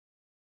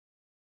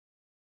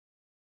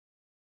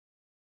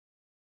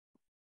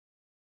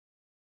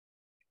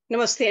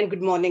Namaste and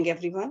good morning,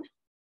 everyone.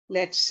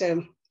 Let's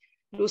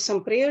do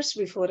some prayers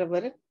before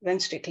our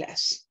Wednesday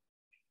class.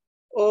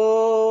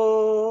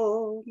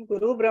 Om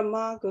Guru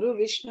Brahma, Guru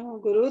Vishnu,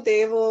 Guru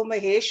Devo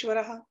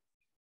Maheshwaraha,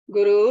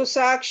 Guru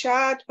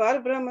Sakshat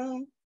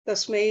Parbrahma,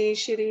 Tasmai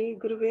Shri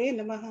Guruve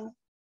Namaha.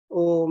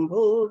 Om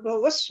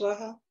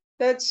Bhurvavasvaha,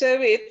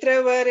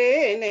 Tatsavitra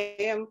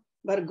Varenayam,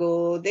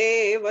 Bhargo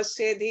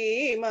Devasya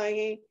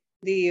Dhimahi,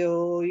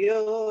 Diyo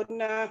Yo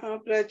Nah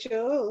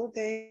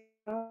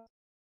Prachodayam.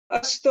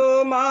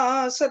 Asto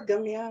ma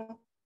sadgamya,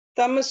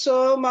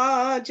 tamso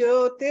ma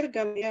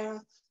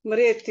jyotirgamya,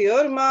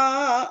 mrityor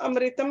ma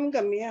amritam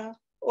gamya.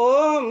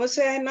 Om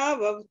sehna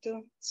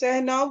vavtu,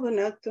 sehna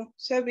bhunaktu,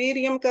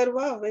 saviryam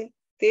karvavai,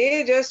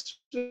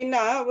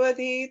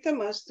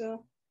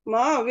 tejasvinavadhitamastu,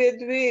 ma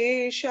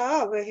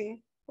vidvishavai.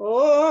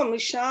 Om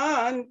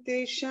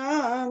shanti,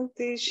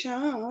 shanti,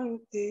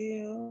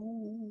 shanti.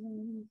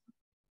 Om.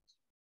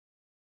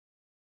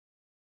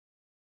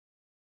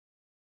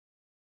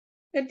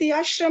 At the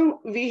ashram,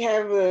 we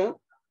have a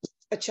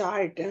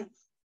chart.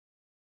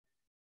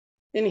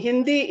 In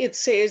Hindi, it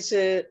says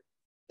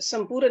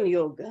Sampuran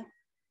Yoga,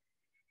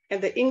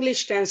 and the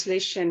English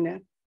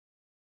translation,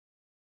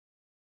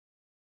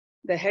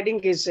 the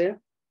heading is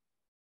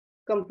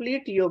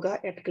Complete Yoga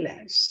at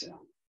Glance.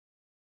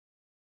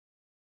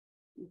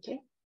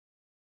 Okay.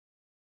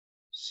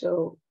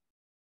 So,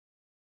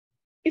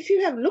 if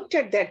you have looked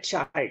at that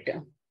chart,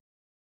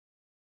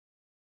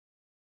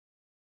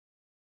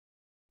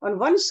 on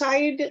one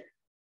side,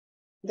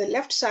 the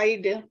left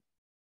side,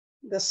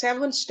 the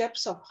 7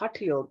 steps of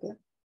Hatha Yoga,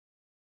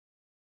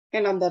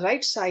 and on the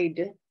right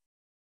side,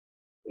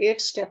 8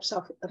 steps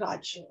of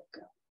Raj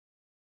Yoga.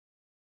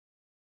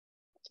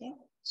 Okay,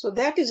 so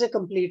that is a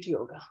complete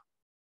yoga.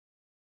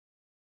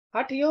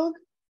 Hatha Yoga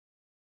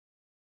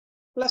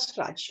plus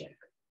Raj Yoga.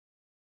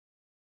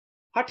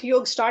 Hatha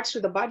Yoga starts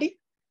with the body.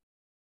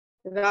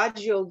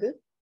 Raj Yoga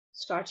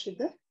starts with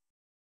the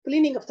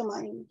cleaning of the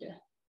mind.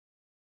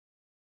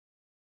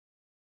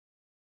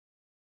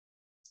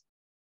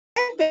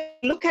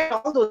 Look at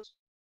all those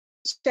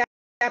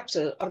steps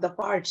of the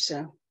parts.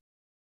 On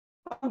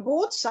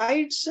both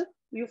sides,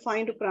 you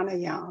find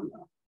pranayam.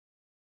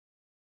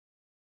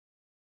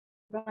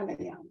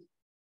 Pranayam.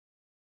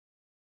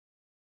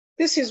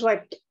 This is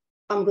what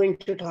I'm going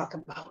to talk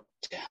about.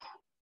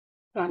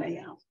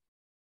 Pranayam.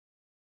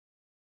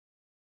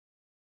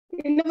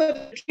 In our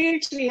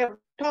retreats, we have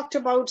talked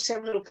about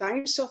several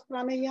kinds of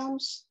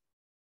pranayams,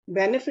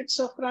 benefits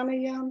of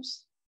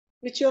pranayams,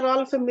 which you're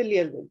all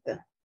familiar with.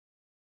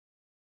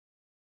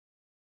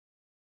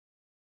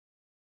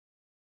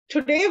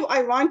 Today,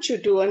 I want you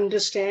to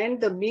understand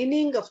the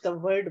meaning of the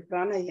word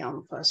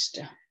pranayam first.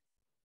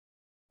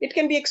 It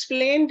can be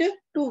explained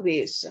 2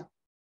 ways.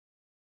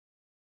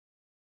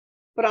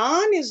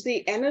 Pran is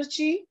the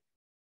energy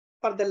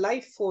or the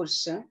life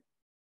force,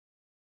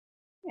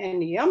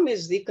 and yam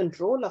is the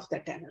control of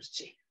that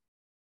energy.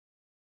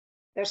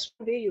 That's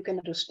the way you can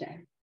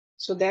understand.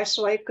 So that's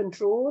why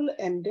control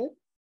and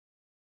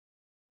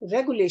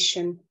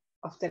regulation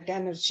of that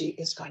energy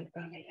is called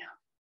pranayam.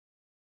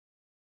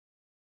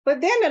 But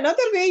then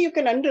another way you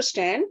can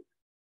understand,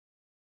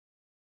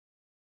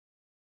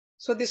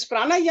 so this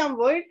pranayam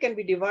word can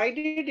be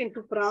divided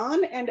into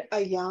pran and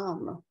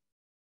ayam.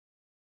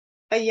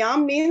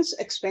 Ayam means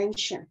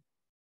expansion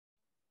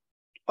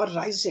or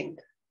rising.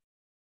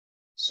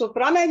 So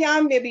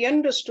pranayam may be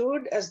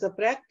understood as the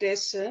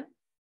practice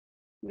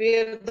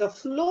where the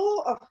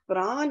flow of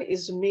pran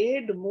is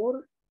made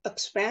more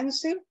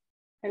expansive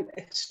and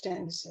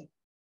extensive.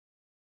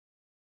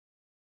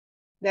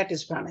 That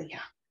is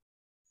pranayam.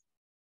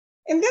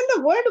 And then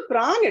the word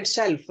pran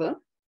itself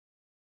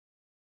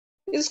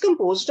is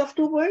composed of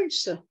 2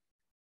 words,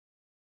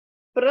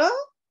 pra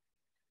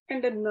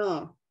and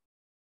na.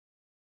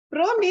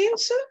 Pra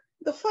means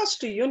the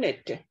first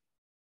unit,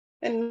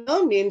 and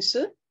na means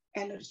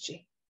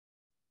energy.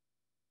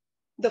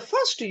 The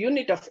first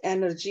unit of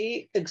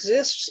energy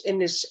exists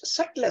in its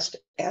subtlest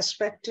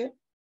aspect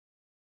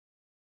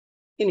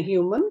in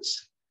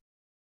humans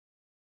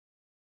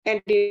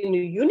and in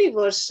the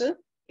universe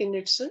in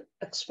its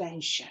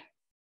expansion.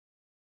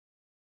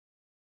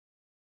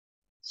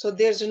 So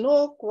there's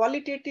no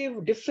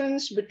qualitative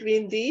difference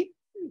between the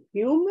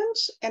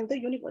humans and the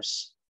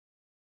universe,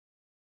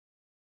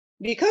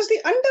 because the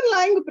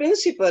underlying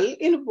principle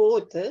in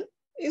both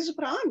is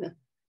pran.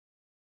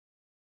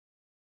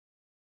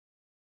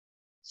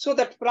 So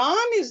that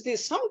pran is the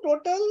sum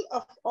total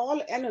of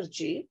all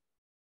energy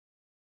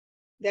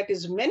that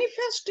is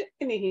manifest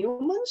in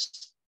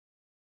humans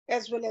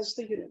as well as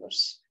the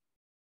universe.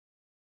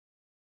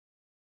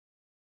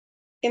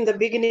 In the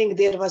beginning,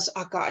 there was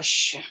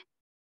Akash,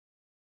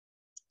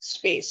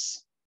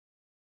 space.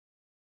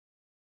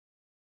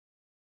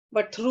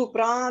 But through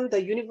pran,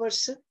 the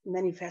universe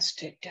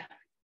manifested.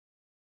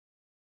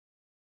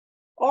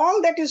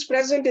 All that is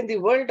present in the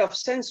world of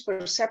sense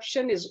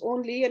perception is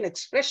only an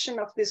expression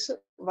of this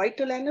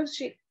vital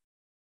energy.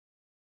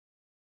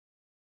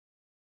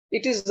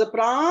 It is the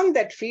pran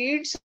that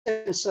feeds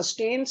and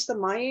sustains the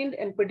mind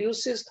and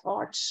produces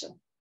thoughts.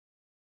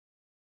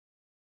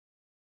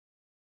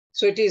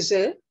 So it is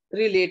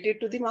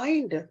related to the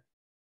mind.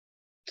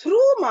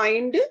 Through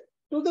mind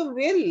to the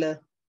will.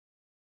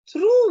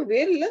 Through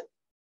will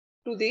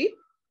to the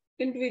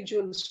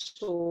individual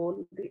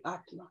soul, the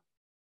Atma.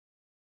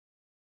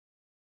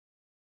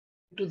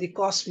 To the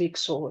cosmic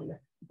soul,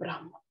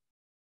 Brahma.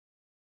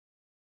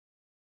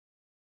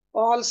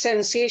 All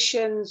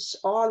sensations,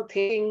 all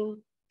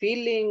thinking,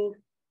 feeling,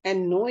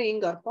 and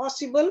knowing are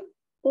possible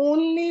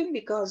only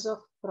because of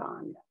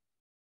prana.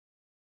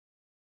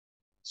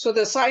 So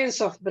the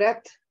science of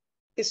breath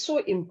is so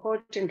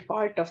important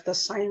part of the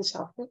science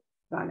of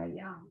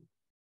pranayama.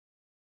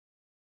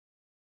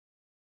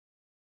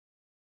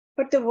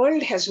 But the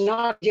world has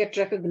not yet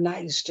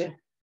recognized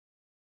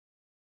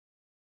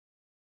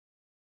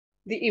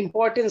the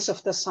importance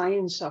of the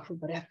science of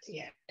breath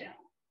yet.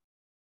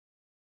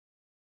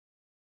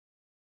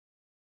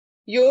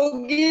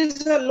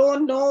 Yogis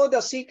alone know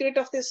the secret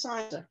of this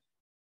science.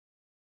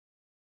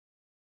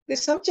 The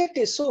subject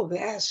is so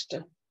vast.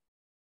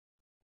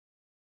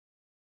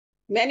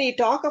 Many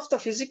talk of the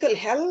physical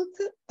health,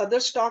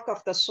 others talk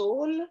of the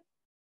soul.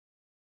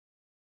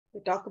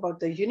 They talk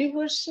about the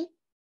universe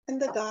and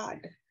the God.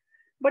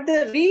 But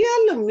the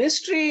real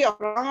mystery of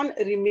prana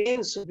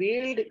remains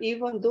veiled,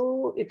 even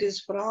though it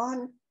is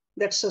prana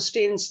that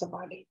sustains the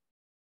body.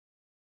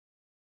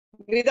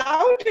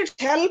 Without its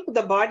help,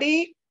 the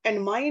body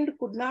and mind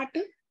could not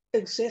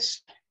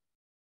exist.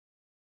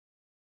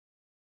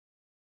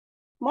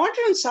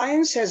 Modern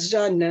science has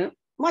done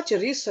much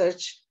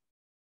research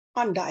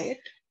on diet,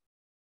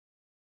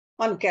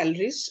 on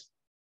calories,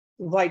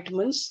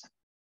 vitamins,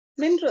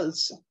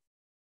 minerals.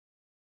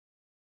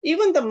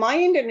 Even the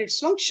mind and its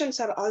functions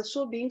are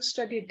also being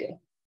studied.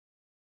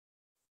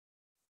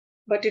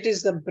 But it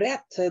is the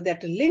breath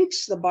that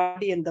links the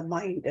body and the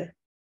mind.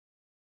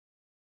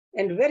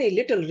 And very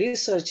little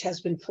research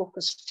has been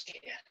focused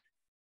here.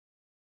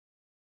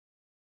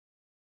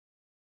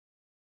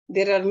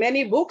 There are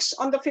many books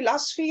on the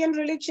philosophy and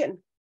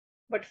religion,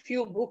 but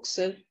few books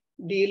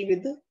deal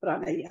with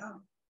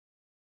pranayama.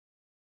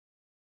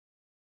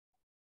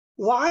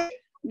 Why?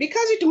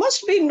 Because it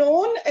must be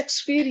known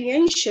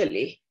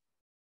experientially.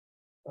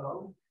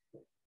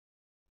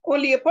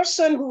 Only a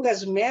person who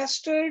has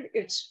mastered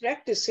its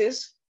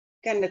practices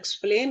can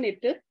explain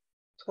it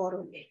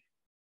thoroughly.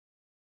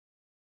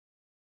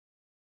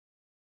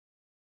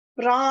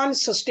 Prana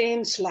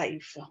sustains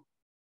life.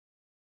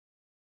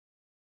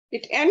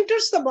 It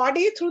enters the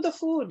body through the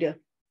food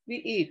we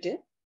eat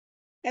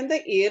and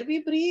the air we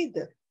breathe.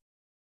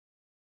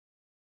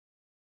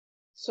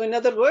 So in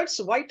other words,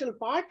 vital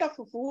part of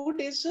food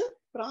is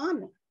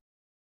prana,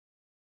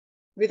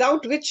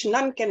 without which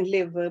none can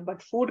live,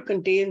 but food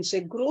contains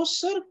a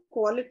grosser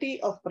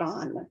quality of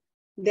prana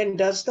than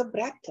does the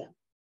breath,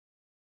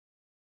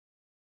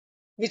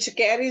 which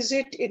carries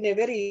it in a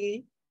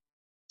very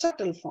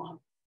subtle form.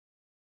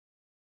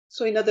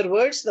 So in other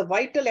words, the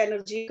vital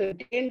energy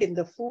contained in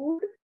the food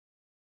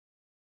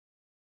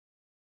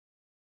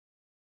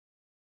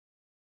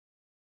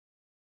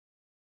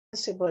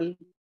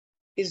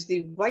is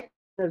the vital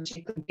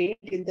energy contained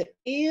in the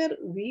air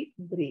we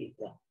breathe.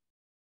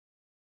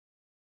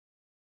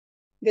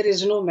 There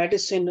is no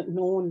medicine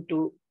known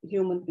to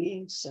human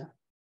beings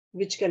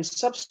which can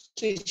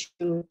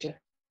substitute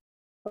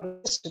for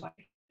this vital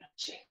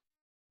energy.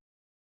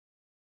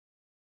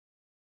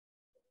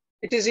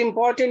 It is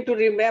important to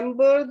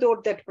remember,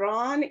 though, that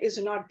prana is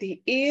not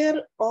the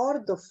air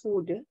or the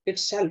food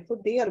itself.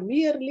 They are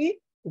merely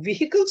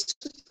vehicles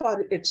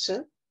for its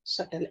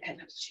subtle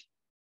energy.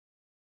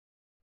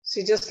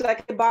 See, just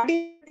like the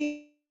body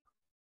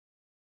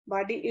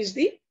is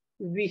the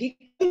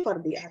vehicle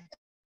for the earth.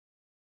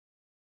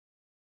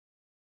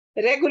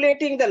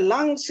 Regulating the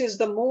lungs is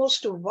the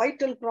most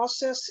vital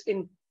process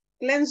in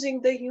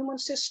cleansing the human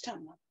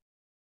system.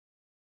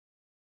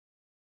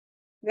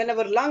 When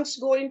our lungs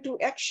go into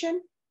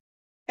action,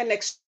 an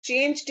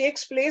exchange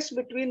takes place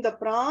between the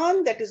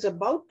prana that is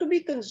about to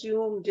be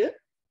consumed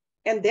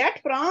and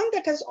that prana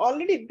that has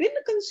already been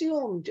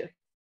consumed.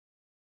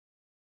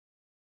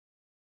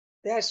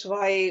 That's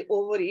why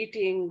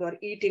overeating or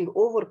eating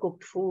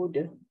overcooked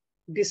food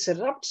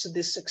disrupts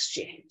this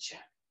exchange.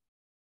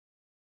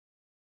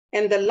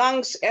 And the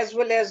lungs, as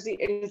well as the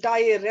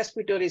entire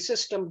respiratory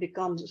system,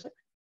 becomes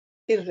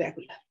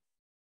irregular.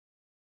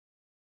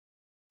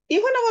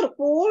 Even our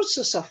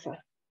pores suffer.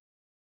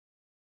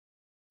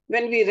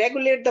 When we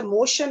regulate the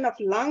motion of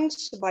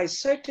lungs by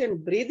certain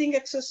breathing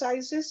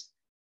exercises,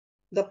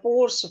 the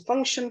pores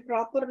function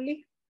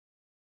properly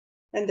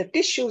and the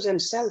tissues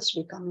and cells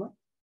become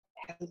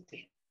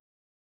healthy.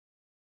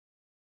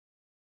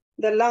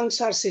 The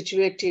lungs are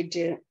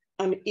situated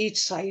on each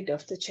side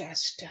of the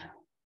chest,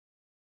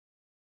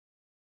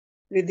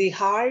 with the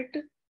heart,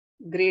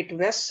 great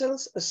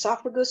vessels,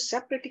 esophagus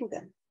separating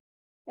them,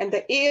 and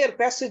the air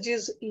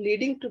passages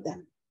leading to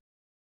them.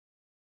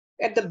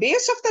 At the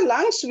base of the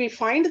lungs, we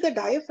find the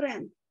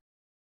diaphragm.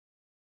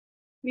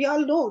 We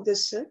all know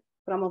this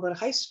from our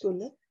high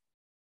school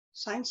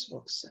science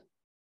books.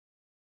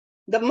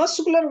 The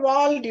muscular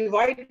wall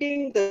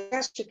dividing the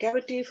chest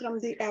cavity from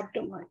the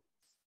abdomen.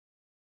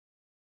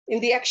 in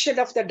the action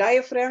of the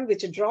diaphragm,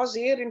 which draws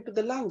air into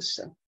the lungs.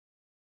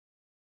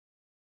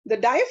 The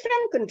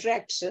diaphragm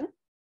contracts,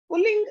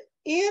 pulling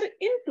air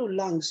into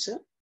lungs.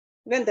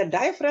 When the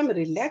diaphragm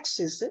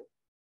relaxes,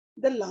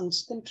 the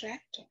lungs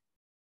contract.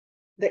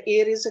 The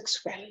air is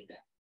expelled.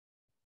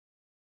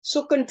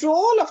 So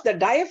control of the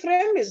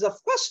diaphragm is the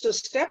first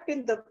step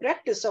in the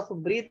practice of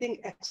breathing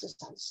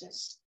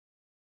exercises.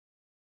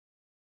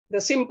 The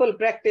simple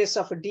practice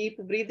of deep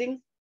breathing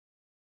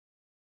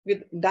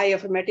with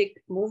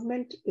diaphragmatic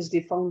movement is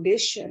the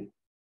foundation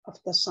of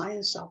the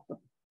science of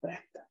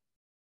breath,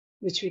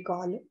 which we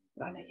call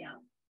pranayam.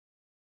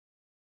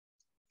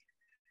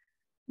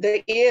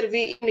 The air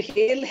we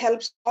inhale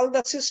helps all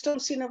the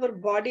systems in our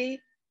body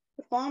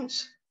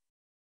performs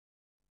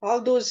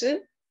all those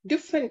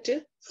different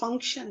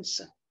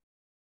functions.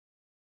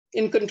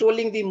 In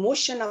controlling the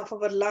motion of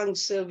our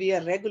lungs, we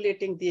are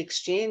regulating the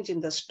exchange in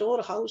the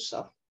storehouse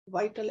of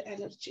vital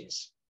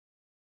energies.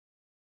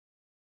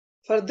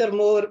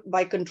 Furthermore,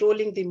 by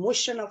controlling the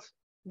motion of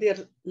their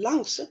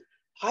lungs,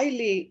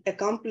 highly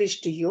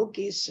accomplished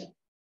yogis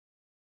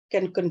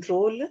can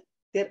control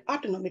their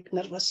autonomic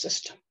nervous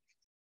system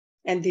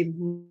and the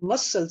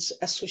muscles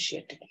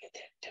associated with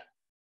it.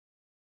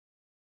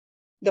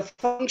 The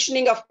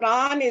functioning of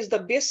prana is the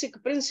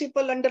basic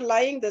principle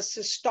underlying the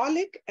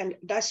systolic and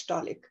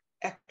diastolic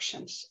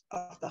actions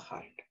of the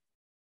heart.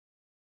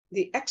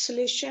 The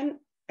exhalation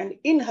and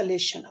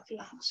inhalation of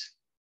lungs,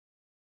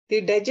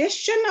 the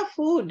digestion of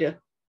food,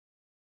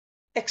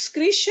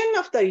 excretion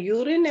of the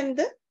urine and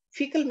the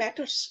fecal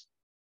matters,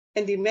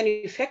 and the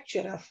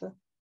manufacture of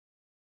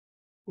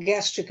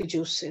gastric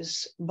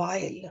juices,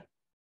 bile,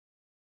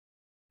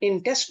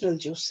 intestinal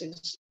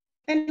juices,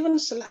 and even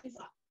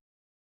saliva.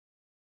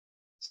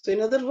 So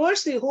in other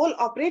words, the whole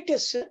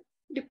apparatus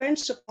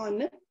depends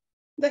upon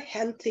the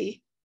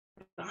healthy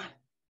prana.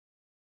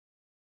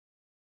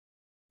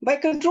 By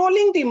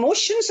controlling the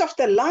motions of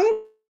the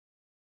lung,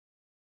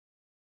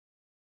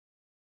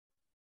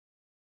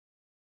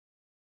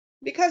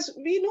 because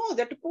we know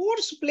that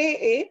pores play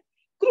a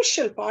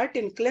crucial part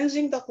in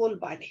cleansing the whole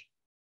body.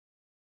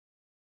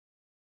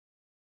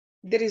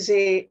 There is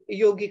a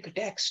yogic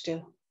text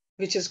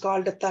which is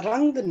called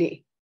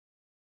Tarangani.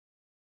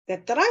 The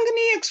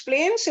Tarangani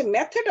explains a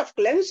method of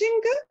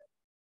cleansing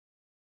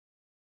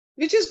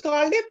which is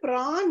called a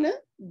prana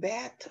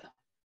bath.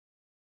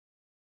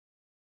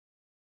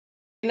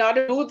 In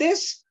order to do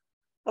this,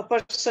 a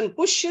person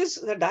pushes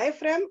the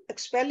diaphragm,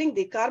 expelling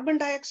the carbon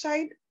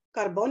dioxide,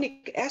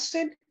 carbonic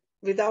acid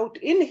without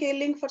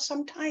inhaling for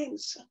some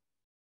times.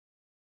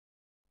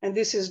 And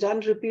this is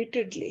done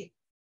repeatedly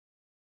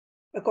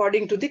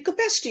according to the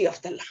capacity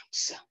of the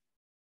lungs.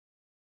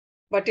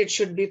 But it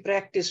should be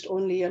practiced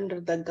only under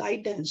the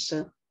guidance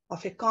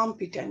of a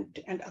competent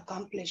and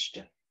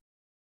accomplished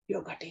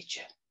yoga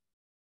teacher.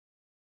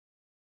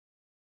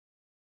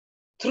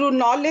 Through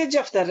knowledge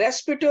of the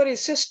respiratory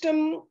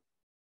system,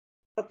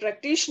 a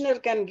practitioner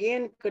can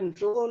gain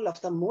control of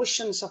the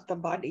motions of the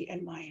body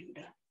and mind.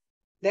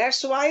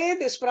 That's why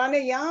this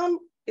pranayam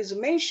is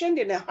mentioned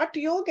in a Hatha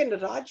Yoga and a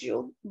Raj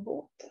Yoga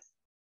both.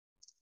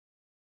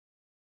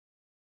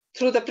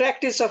 Through the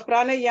practice of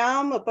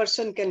pranayam, a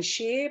person can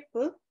shape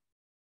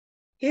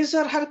his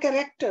or her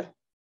character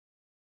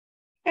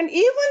and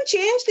even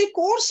change the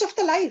course of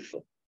the life.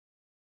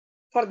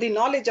 For the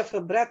knowledge of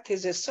a breath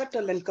is a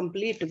subtle and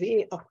complete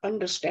way of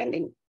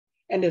understanding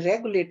and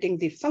regulating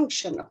the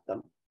function of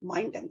the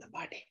mind and the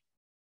body.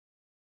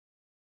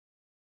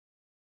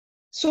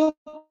 So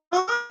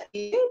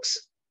it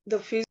links the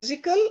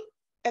physical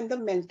and the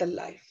mental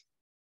life.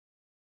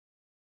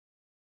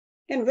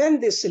 And when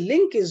this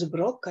link is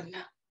broken,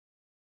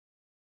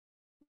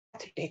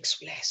 it takes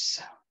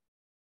place.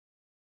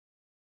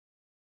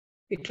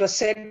 It was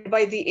said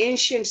by the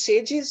ancient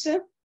sages,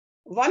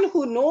 one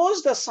who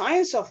knows the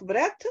science of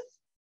breath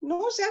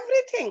knows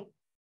everything.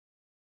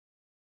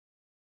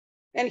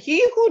 And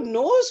he who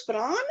knows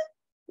prana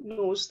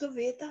knows the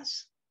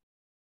Vedas.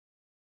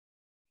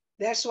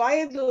 That's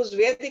why those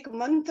Vedic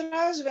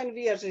mantras, when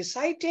we are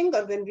reciting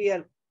or when we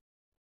are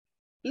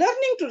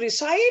learning to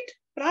recite,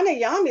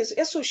 pranayam is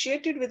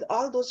associated with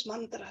all those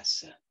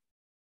mantras.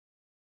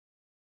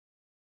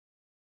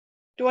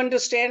 To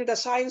understand the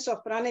science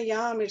of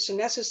pranayam, it's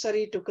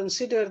necessary to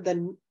consider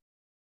the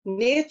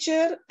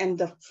nature and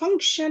the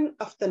function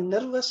of the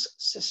nervous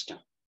system.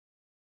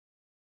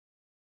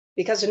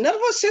 Because the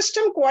nervous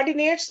system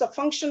coordinates the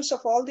functions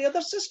of all the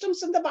other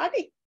systems in the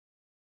body.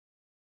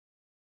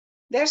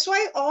 That's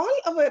why all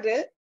our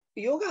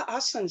yoga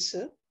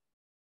asanas,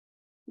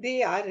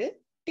 they are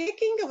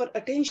taking our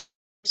attention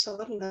to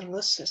our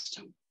nervous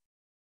system.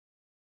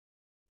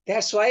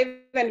 That's why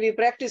when we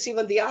practice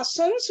even the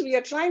asanas, we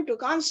are trying to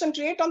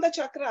concentrate on the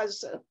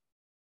chakras.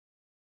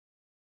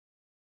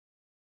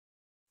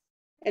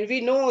 And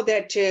we know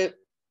that,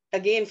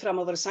 again, from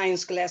our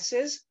science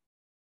classes,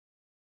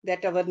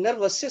 that our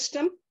nervous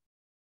system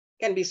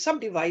can be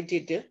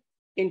subdivided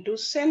into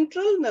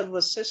central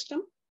nervous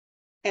system,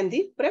 and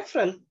the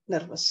peripheral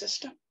nervous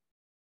system.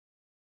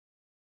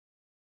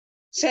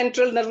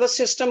 Central nervous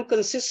system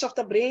consists of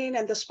the brain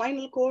and the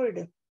spinal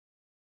cord,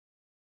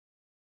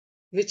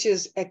 which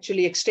is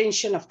actually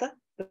extension of the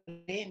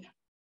brain.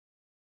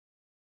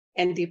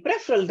 And the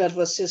peripheral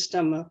nervous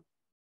system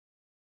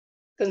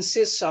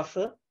consists of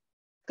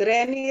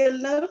cranial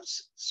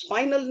nerves,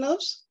 spinal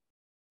nerves,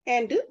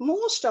 and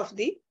most of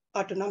the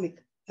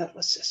autonomic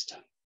nervous system.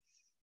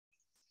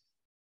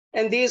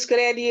 And these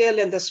cranial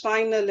and the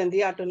spinal and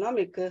the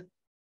autonomic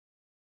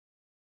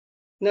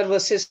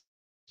nervous system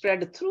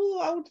spread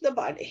throughout the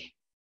body,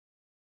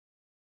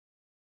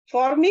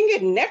 forming a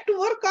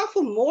network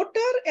of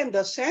motor and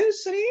the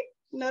sensory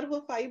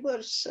nerve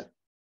fibers.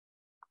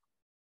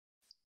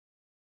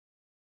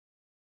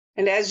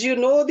 And as you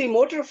know, the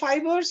motor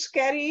fibers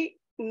carry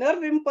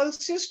nerve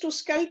impulses to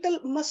skeletal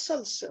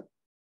muscles,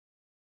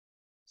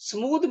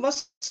 smooth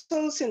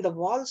muscles in the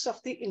walls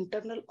of the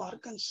internal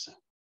organs,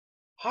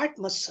 heart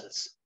muscles,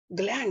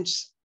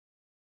 glands.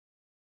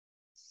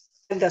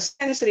 And the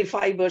sensory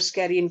fibers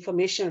carry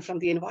information from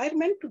the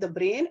environment to the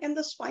brain and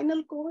the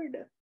spinal cord.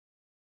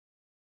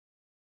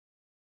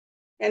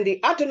 And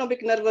the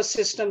autonomic nervous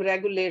system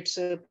regulates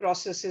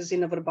processes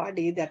in our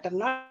body that are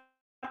not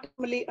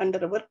normally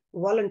under our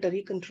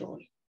voluntary control.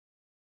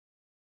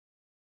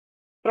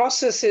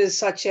 Processes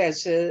such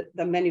as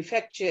the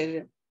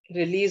manufacture,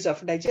 release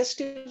of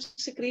digestive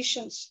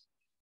secretions,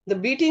 the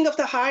beating of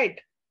the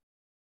heart,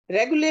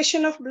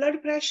 regulation of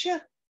blood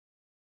pressure,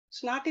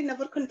 it's not in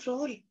our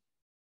control.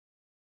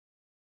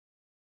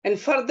 And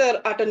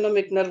further,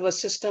 autonomic nervous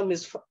system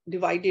is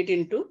divided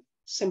into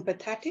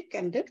sympathetic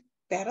and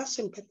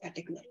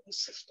parasympathetic nervous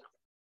system.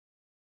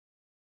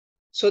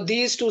 So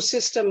these two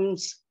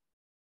systems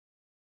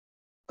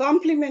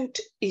complement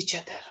each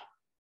other.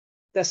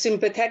 The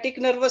sympathetic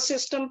nervous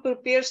system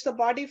prepares the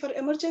body for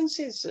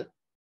emergencies,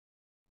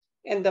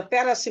 and the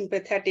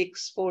parasympathetic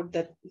support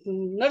the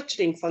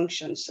nurturing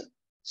functions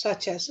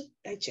such as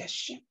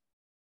digestion.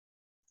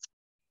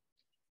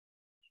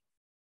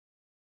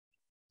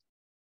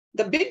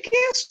 The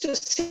biggest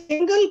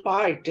single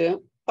part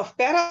of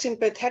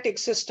parasympathetic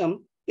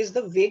system is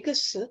the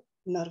vagus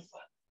nerve.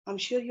 I'm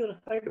sure you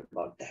heard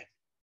about that.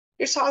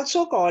 It's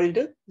also called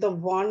the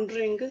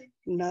wandering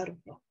nerve.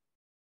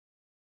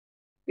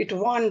 It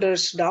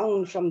wanders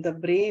down from the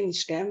brain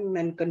stem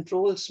and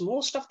controls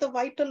most of the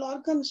vital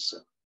organs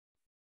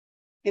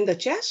in the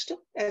chest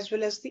as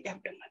well as the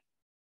abdomen.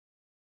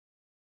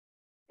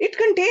 It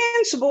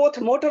contains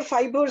both motor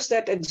fibers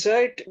that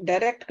exert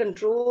direct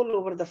control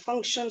over the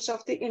functions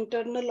of the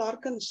internal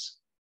organs,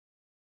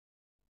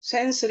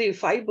 sensory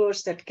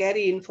fibers that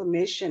carry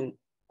information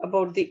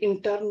about the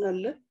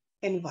internal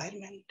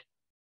environment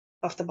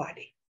of the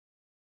body,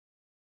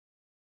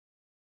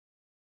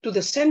 to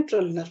the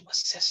central nervous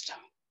system.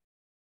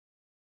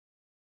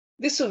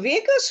 This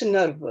vagus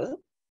nerve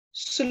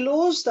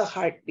slows the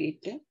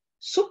heartbeat,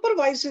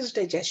 supervises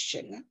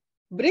digestion,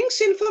 brings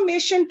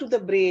information to the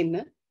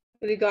brain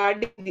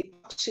regarding the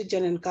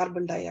oxygen and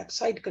carbon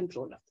dioxide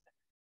control of that.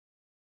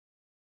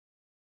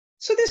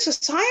 So this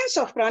science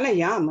of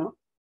pranayama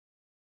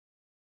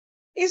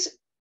is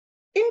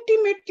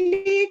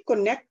intimately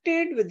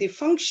connected with the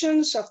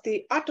functions of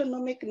the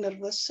autonomic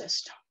nervous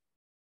system.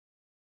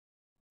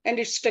 And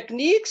its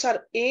techniques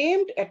are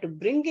aimed at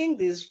bringing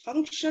these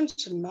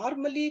functions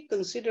normally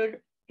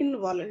considered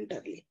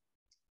involuntarily,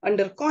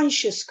 under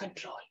conscious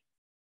control.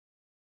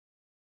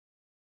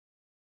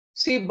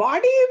 See,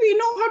 body, we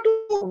know how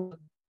to move.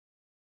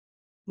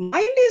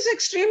 Mind is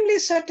extremely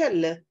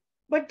subtle,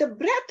 but the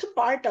breath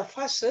part of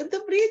us,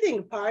 the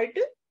breathing part,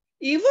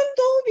 even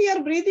though we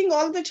are breathing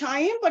all the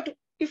time, but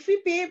if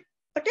we pay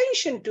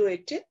attention to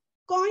it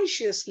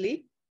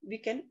consciously, we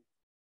can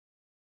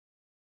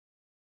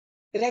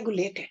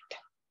regulate it.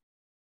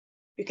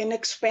 We can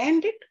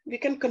expand it, we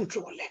can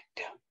control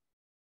it.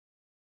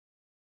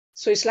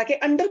 So it's like an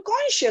under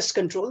conscious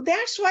control.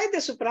 That's why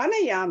this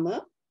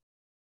pranayama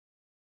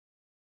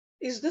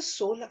is the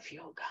soul of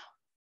yoga.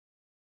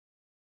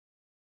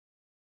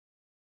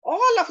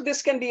 All of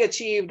this can be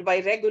achieved by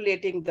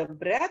regulating the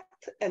breath,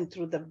 and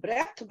through the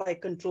breath by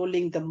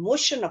controlling the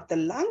motion of the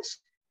lungs,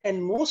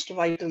 and most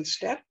vital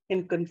step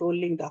in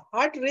controlling the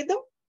heart rhythm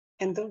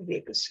and the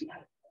vagus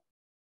nerve.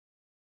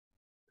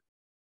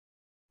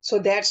 So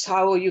that's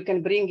how you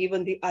can bring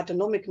even the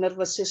autonomic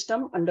nervous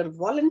system under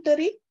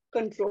voluntary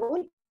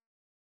control.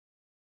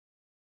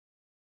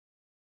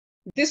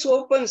 This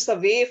opens the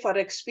way for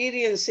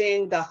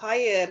experiencing the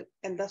higher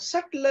and the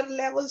subtler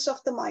levels of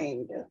the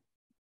mind.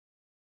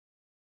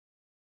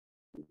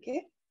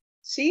 Okay,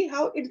 see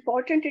how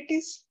important it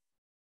is?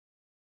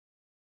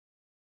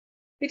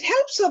 It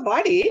helps the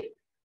body,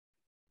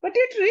 but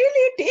it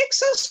really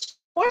takes us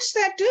towards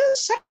that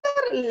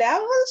subtler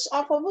levels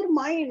of our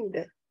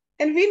mind.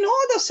 And we know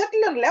the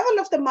subtler level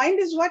of the mind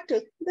is what?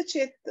 The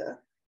chitta.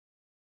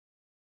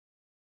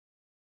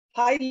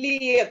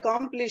 Highly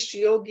accomplished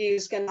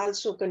yogis can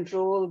also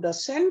control the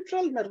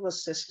central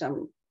nervous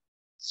system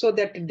so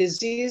that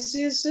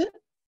diseases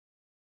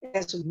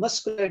as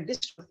muscular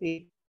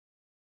dystrophy,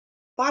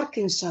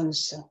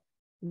 Parkinson's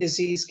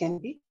disease can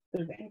be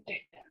prevented.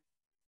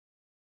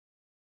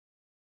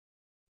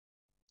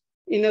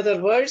 In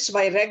other words,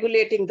 by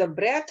regulating the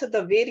breath,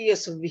 the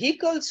various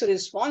vehicles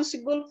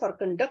responsible for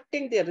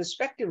conducting their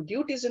respective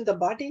duties in the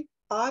body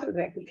are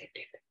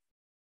regulated.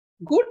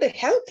 Good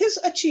health is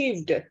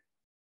achieved,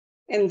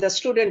 and the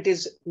student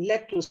is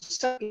led to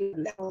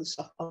certain levels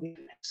of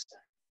awareness.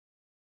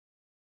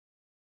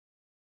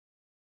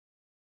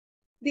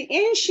 The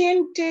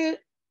ancient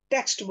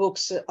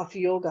textbooks of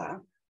yoga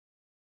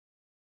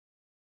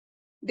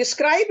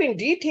describe in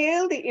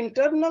detail the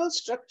internal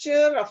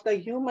structure of the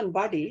human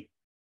body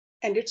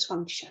and its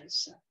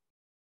functions.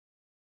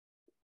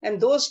 And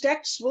those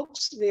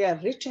textbooks, they are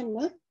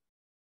written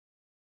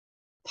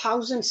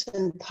thousands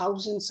and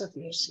thousands of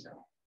years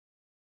ago.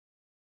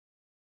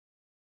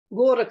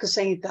 Gorak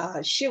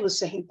Samhita, Shiv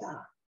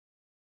Samhita,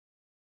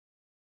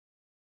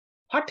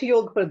 Hatha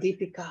Yoga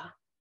Pradipika,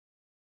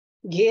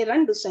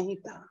 Gherand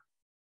Samhita.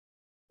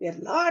 There are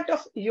a lot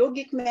of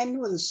yogic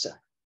manuals.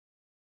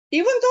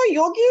 Even though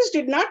yogis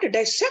did not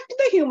dissect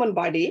the human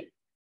body,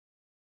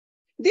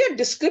 their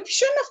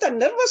description of the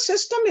nervous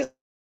system is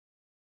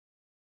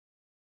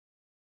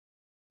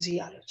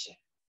physiology.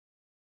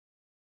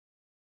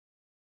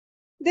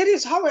 There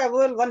is,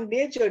 however, one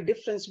major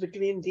difference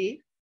between the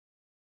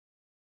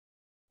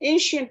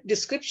ancient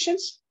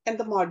descriptions and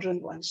the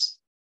modern ones.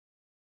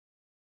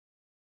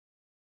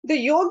 The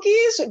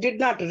yogis did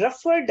not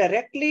refer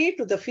directly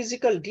to the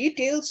physical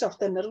details of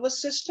the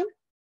nervous system,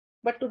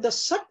 but to the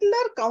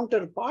subtler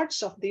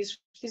counterparts of these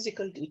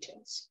physical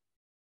details.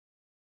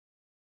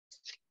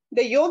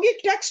 The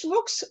yogic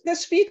textbooks, they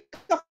speak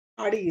of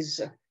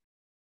bodies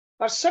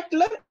or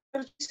subtler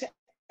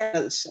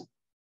channels,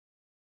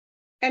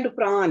 and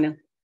prana,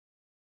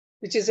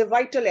 which is a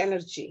vital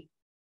energy.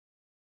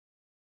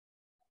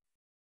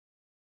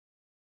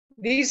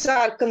 These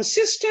are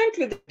consistent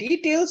with the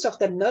details of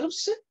the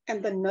nerves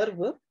and the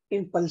nerve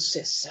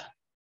impulses.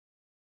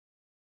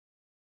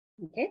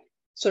 Okay,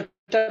 so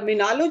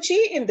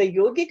terminology in the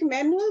yogic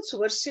manuals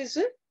versus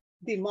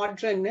the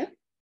modern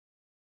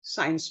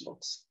science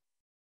books.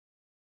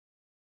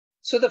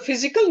 So the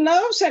physical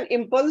nerves and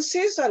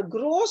impulses are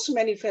gross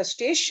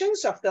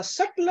manifestations of the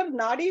subtler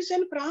nadis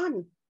and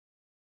prana,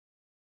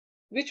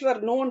 which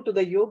were known to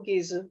the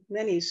yogis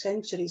many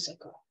centuries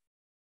ago.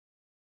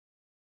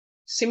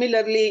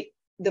 Similarly,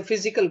 the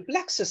physical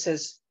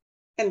plexuses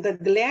and the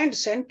gland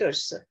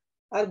centers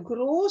are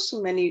gross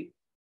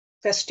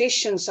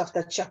manifestations of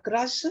the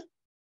chakras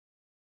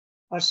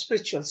or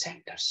spiritual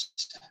centers,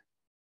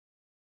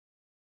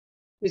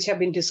 which have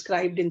been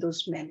described in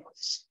those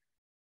manuals.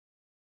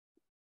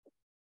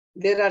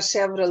 There are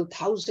several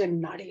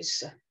thousand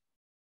nadis,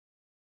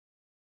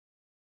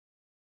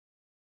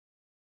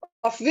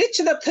 of which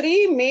the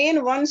three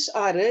main ones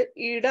are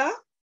Ida,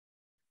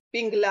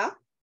 Pingala,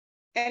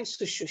 and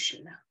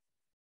Sushumna.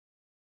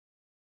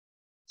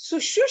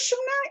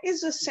 Sushumna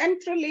is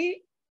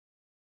centrally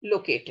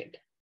located,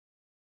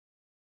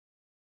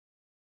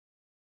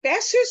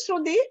 passes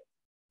through the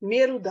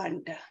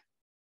Merudanda,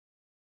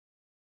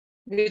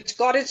 which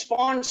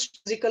corresponds to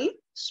the physical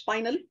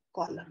spinal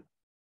column.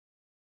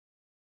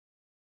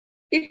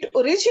 It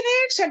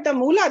originates at the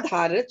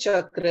Mooladhara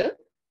chakra,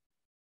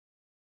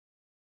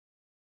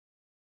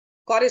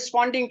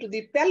 corresponding to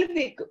the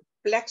pelvic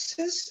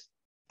plexus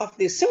of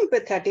the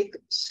sympathetic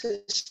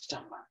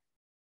system.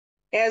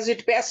 As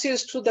it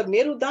passes through the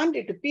Merudanda,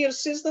 it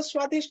pierces the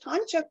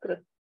Swadhisthana chakra,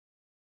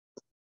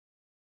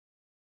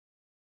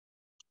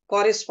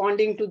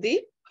 corresponding to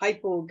the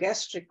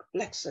hypogastric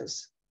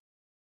plexus,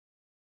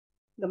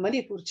 the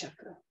Manipur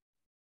chakra,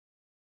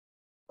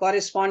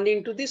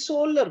 corresponding to the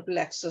solar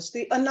plexus,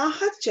 the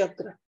Anahat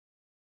chakra,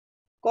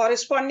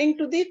 corresponding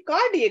to the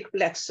cardiac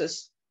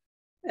plexus,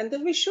 and the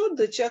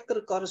Vishuddha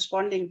chakra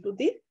corresponding to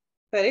the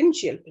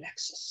pharyngeal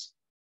plexus.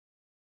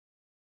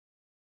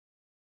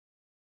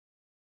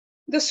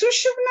 The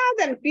Sushumna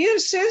then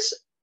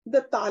pierces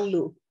the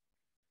Talu.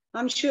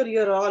 I'm sure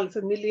you're all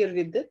familiar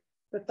with the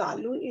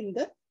Talu in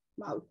the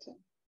mouth,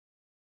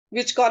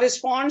 which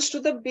corresponds to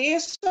the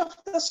base of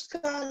the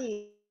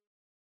skull.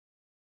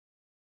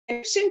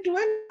 It's into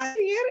an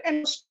anterior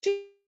and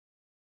posterior.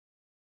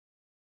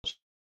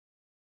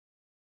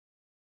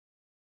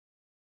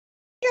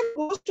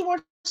 Goes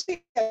towards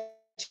the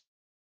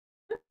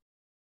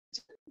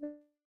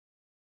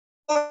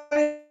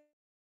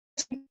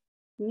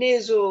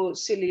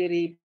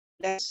nasociliary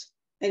plexus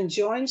and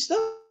joins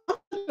the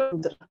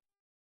Rudra,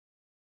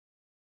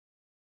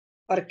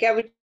 or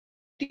cavity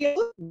of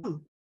the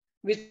lung,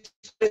 which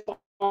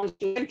corresponds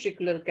to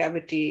ventricular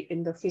cavity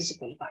in the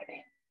physical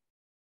body.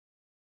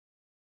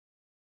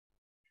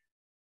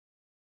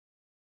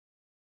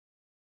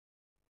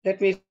 Let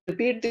me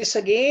repeat this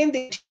again.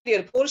 The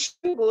anterior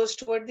portion goes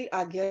toward the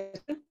Agya,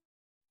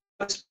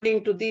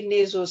 corresponding to the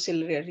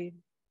nasociliary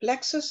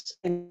plexus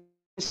and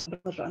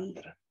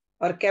Randra,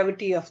 or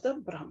cavity of the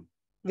Brahm,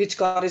 which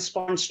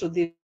corresponds to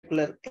the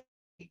ventricular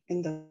cavity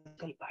in the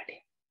physical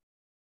body.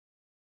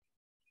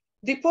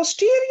 The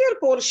posterior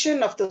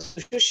portion of the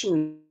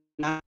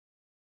Sushumna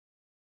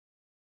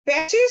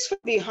passes from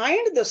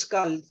behind the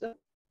skull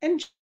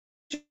and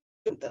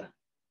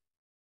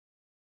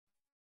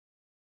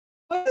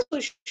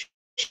posterior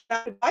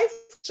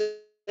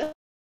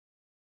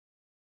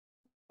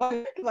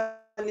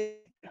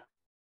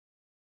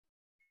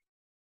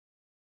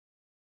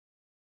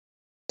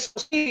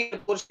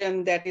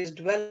portion that is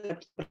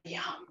developed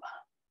pranayam.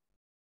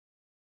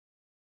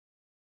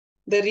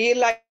 The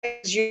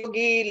realized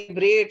yogi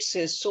liberates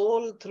his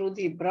soul through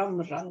the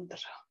Brahmarandra.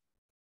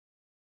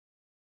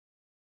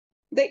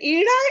 The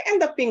Ida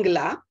and the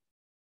Pingala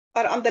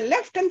are on the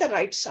left and the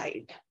right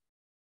side.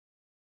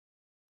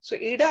 So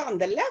Ida on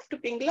the left,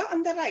 Pingala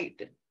on the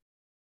right,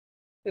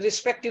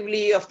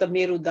 respectively of the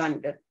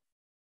Merudanda.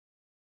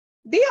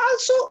 They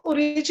also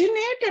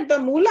originate at the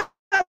Mula.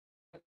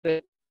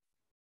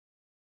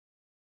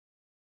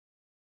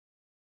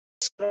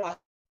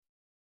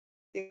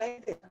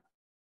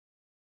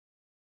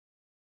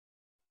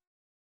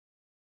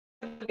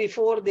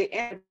 Before they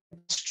end.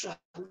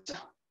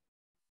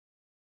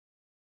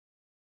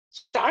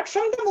 Start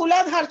from the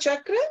Muladhara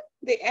chakra,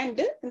 they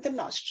end in the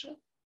nostril.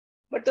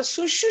 But the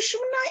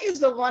Sushumna is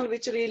the one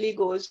which really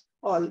goes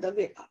all the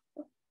way up.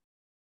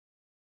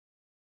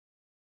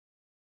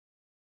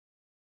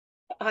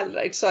 All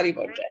right, sorry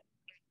about that.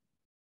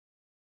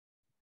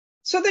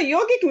 So the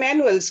yogic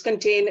manuals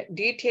contain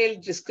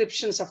detailed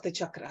descriptions of the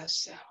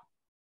chakras,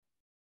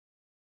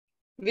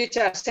 which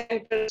are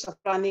centers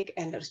of pranic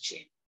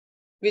energy,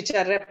 which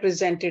are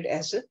represented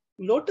as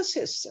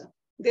lotuses.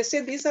 They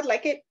say these are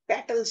like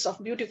petals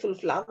of beautiful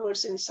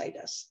flowers inside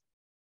us.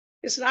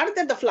 It's not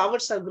that the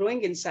flowers are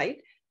growing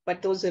inside,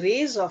 but those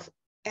rays of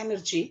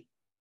energy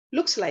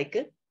looks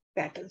like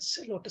petals,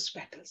 lotus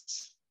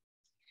petals.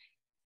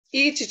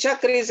 Each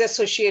chakra is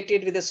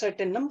associated with a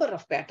certain number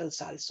of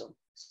petals also,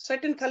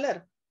 certain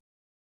color,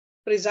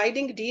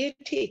 presiding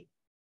deity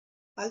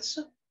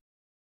also.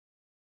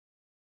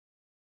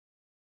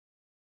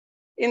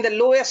 In the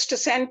lowest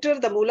center,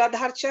 the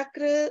Muladhara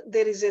chakra,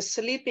 there is a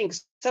sleeping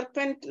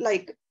serpent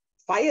like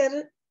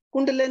fire,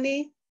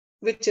 Kundalini,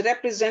 which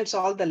represents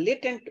all the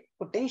latent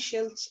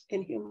potentials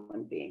in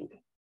human being.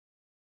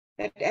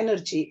 That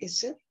energy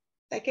is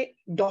like a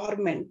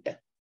dormant.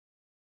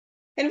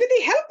 And with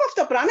the help of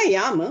the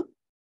pranayama,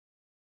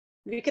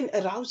 we can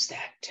arouse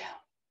that.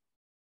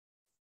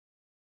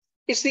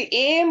 It's the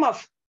aim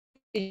of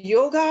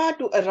yoga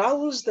to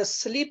arouse the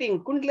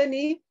sleeping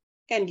Kundalini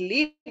and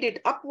lead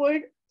it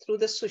upward through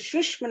the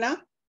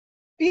Sushumna,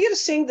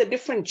 piercing the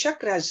different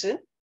chakras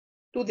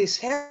to this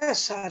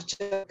Hersh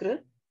chakra.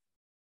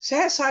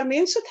 Sahasar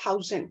means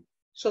 1,000.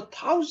 So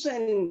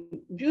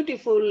 1,000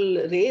 beautiful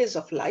rays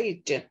of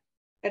light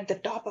at the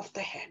top of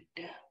the head.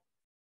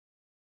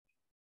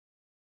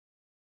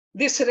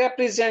 This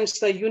represents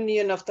the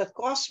union of the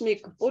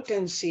cosmic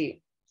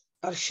potency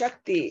or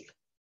Shakti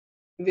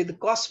with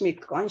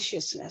cosmic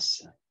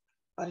consciousness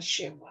or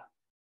Shiva.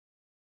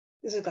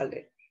 This is called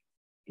a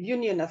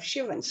union of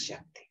Shiva and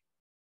Shakti.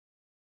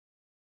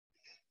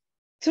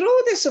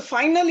 Through this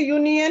final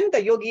union,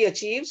 the yogi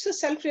achieves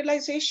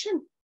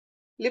self-realization,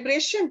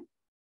 liberation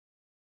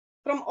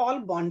from all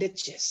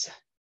bondages.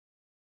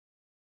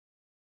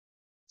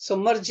 So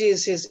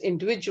merges his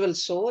individual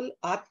soul,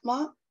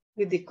 Atma,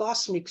 with the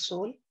cosmic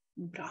soul,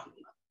 Brahma.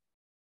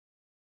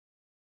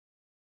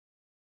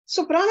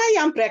 So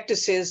pranayam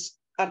practices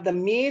are the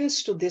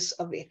means to this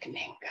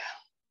awakening.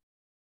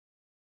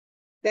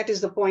 That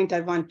is the point I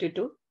wanted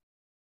to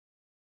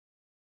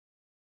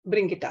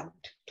bring it out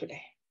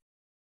today.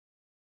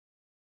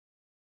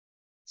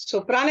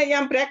 So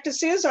pranayam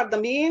practices are the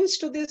means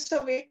to this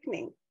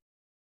awakening.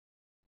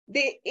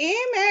 They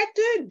aim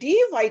at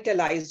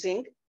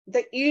devitalizing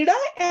the Ida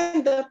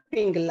and the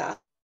Pingala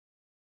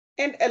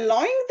and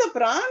allowing the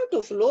pran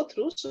to flow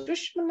through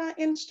Sushumna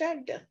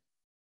instead.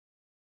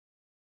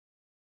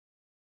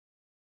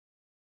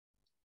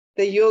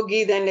 The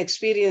yogi then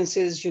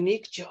experiences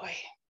unique joy.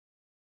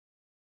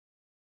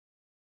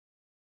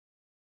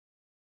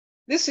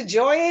 This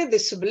joy,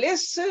 this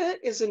bliss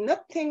is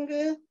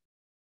nothing.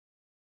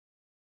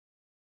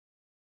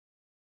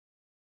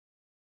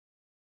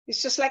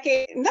 It's just like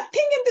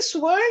nothing in this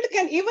world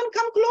can even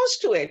come close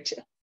to it.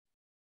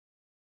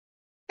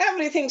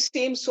 Everything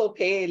seems so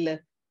pale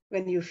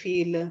when you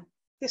feel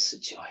this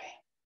joy.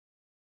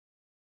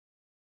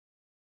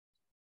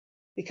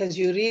 Because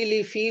you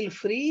really feel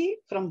free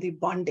from the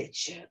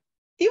bondage,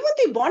 even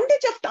the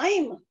bondage of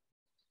time.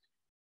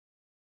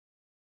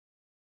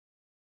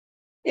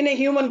 In a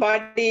human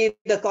body,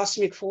 the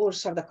cosmic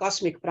force or the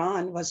cosmic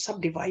pran was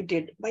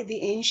subdivided by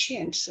the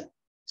ancients.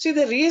 See,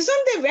 the reason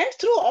they went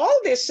through all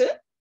this,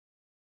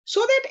 so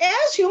that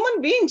as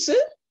human beings,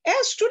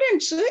 as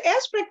students,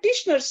 as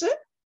practitioners,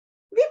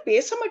 we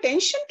pay some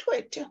attention to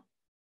it.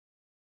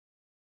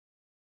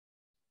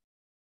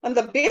 On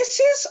the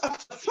basis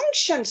of the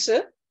functions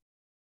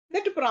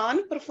that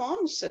pran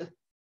performs.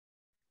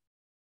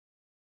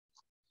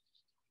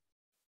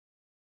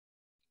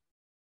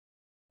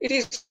 It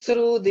is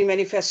through the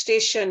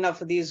manifestation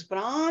of these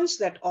prans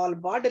that all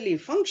bodily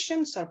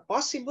functions are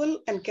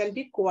possible and can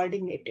be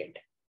coordinated.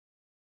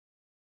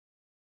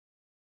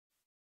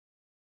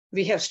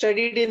 We have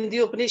studied in the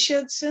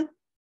Upanishads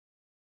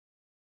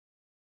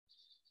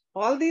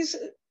all these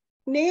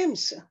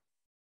names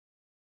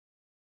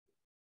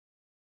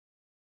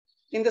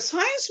In the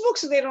science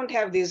books, they don't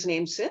have these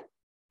names,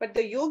 but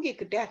the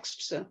yogic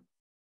texts,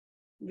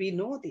 we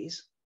know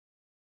these.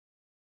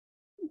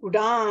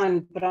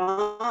 Udan,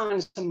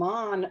 Pran,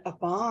 Saman,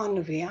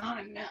 Apan,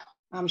 Vyan.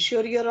 I'm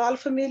sure you're all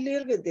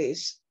familiar with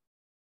this.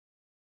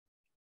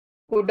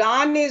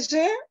 Udan is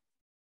a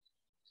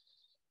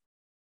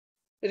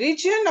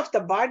region of the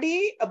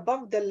body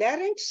above the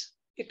larynx.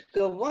 It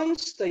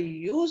governs the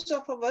use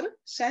of our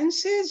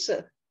senses.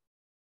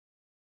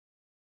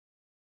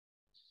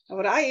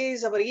 Our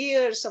eyes, our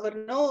ears, our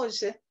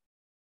nose,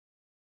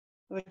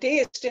 our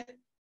taste.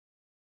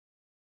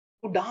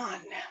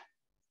 Udan.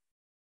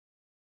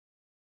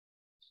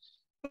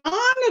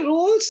 Pran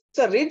rules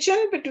the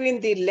region between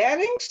the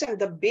larynx and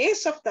the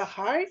base of the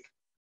heart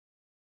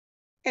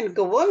and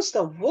governs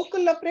the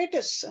vocal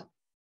apparatus,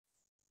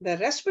 the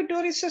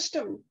respiratory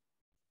system,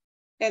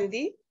 and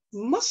the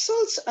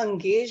muscles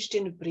engaged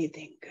in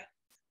breathing.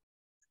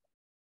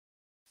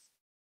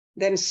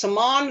 Then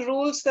Saman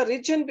rules the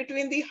region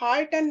between the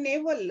heart and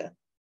navel,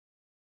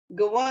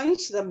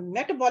 governs the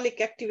metabolic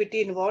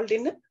activity involved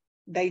in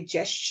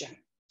digestion.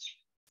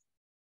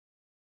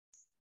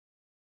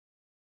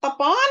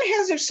 Apan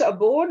has its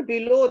abode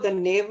below the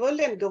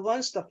navel and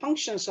governs the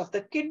functions of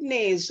the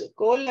kidneys,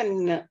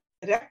 colon,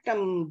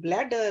 rectum,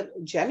 bladder,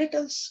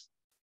 genitals.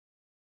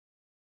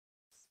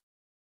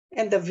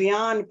 And the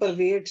Vyan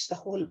pervades the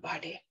whole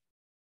body,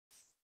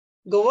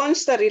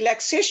 governs the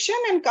relaxation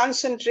and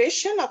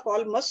concentration of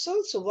all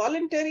muscles,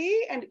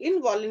 voluntary and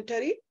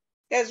involuntary,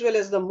 as well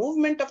as the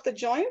movement of the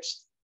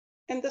joints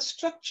and the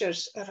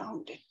structures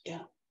around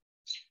it.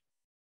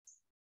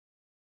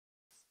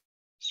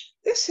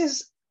 This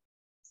is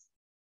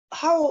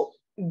how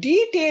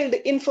detailed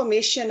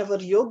information our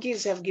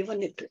yogis have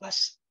given it to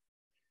us.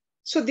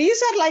 So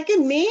these are like a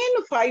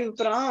main 5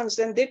 prans,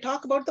 and they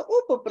talk about the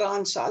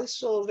upaprans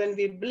also. When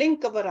we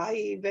blink our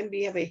eye, when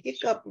we have a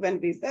hiccup, when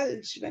we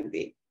belch, when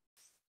we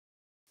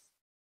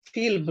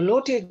feel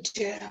bloated,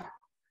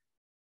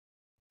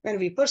 when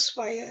we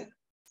perspire.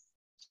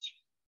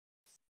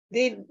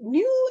 They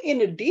knew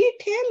in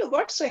detail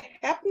what's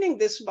happening in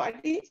this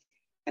body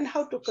and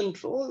how to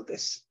control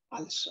this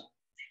also.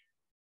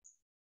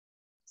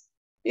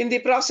 In the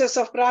process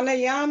of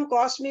pranayam,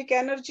 cosmic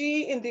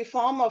energy in the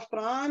form of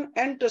pran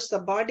enters the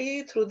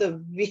body through the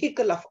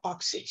vehicle of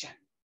oxygen.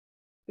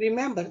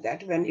 Remember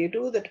that when you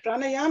do that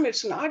pranayam,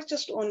 it's not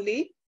just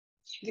only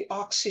the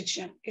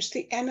oxygen, it's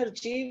the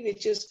energy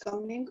which is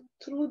coming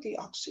through the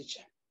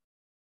oxygen.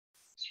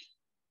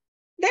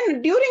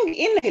 Then during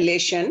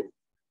inhalation,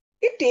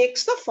 it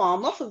takes the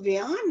form of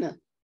Vyan.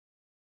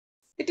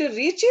 It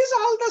reaches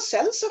all the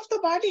cells of the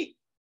body,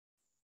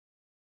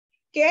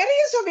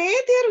 carries away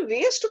their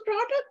waste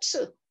products,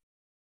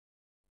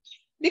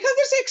 because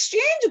there's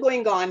exchange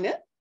going on.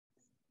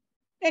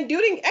 And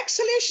during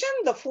exhalation,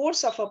 the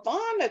force of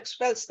Apan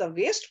expels the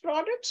waste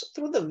products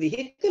through the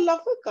vehicle of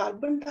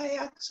carbon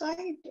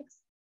dioxide.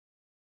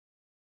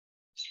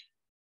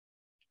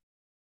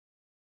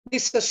 The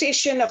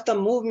cessation of the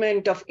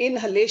movement of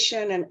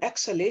inhalation and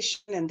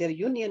exhalation and their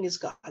union is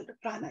called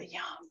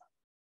pranayam.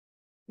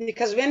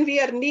 Because when we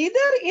are neither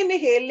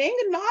inhaling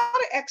nor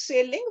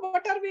exhaling,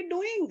 what are we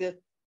doing?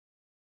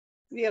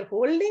 We are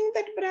holding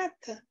that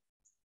breath.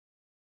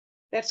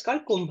 That's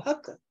called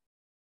kumbhak.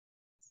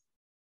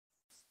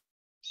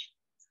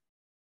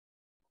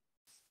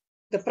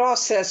 The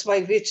process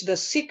by which the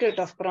secret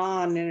of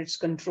pran and its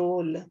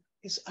control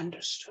is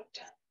understood.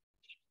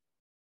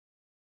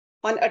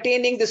 On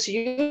attaining this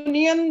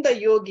union, the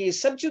yogi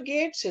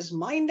subjugates his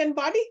mind and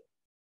body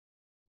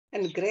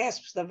and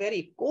grasps the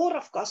very core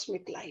of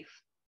cosmic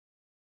life.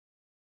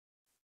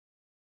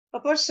 A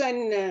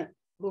person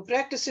who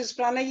practices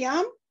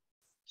pranayam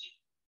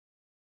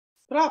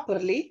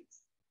properly,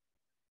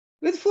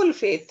 with full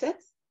faith,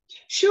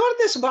 sure,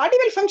 this body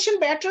will function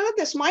better,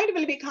 this mind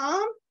will be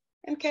calm,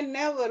 and can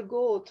never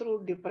go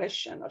through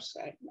depression or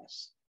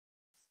sadness.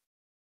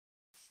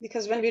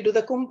 Because when we do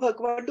the kumbhak,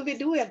 what do we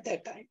do at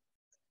that time?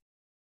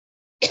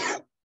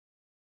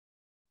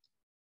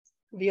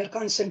 We are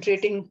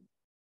concentrating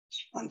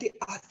on the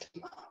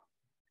Atma.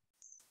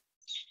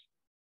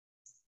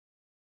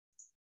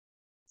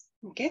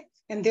 Okay?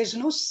 And there's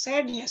no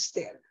sadness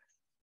there.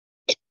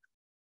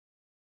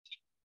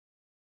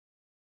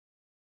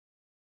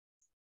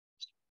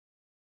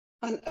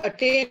 On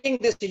attaining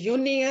this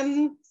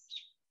union,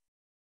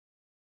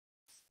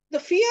 the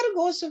fear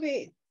goes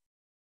away.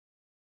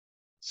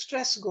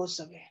 Stress goes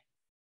away.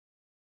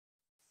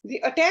 The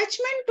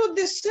attachment to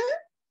this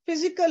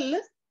physical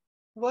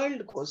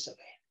world goes away.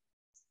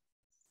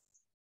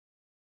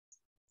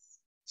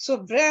 So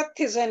breath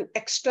is an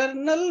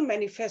external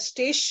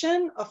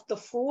manifestation of the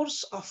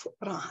force of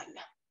pran.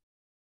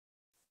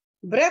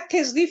 Breath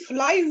is the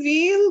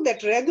flywheel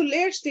that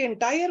regulates the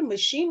entire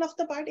machine of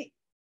the body.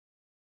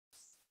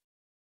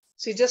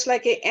 See, just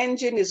like an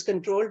engine is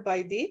controlled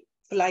by the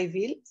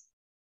flywheel,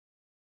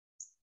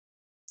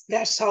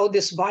 that's how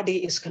this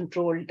body is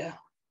controlled.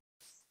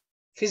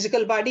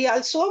 Physical body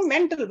also,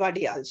 mental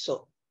body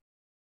also.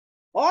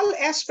 All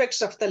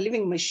aspects of the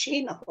living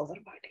machine of our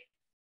body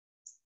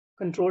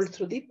controlled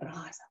through the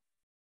prana.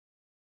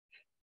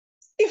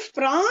 If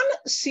prana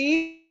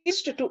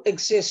ceased to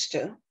exist,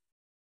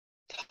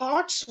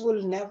 thoughts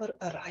will never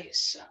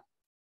arise.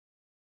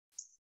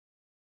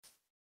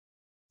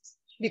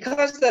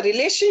 Because the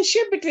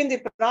relationship between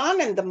the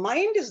prana and the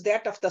mind is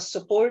that of the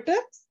supporter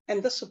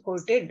and the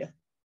supported.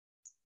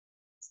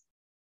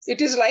 It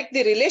is like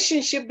the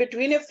relationship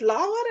between a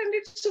flower and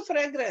its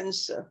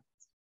fragrance.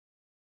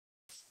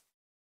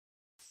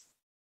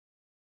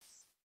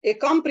 A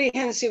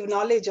comprehensive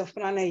knowledge of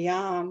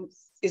pranayam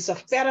is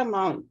of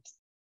paramount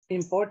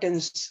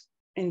importance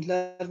in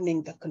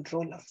learning the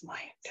control of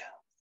mind.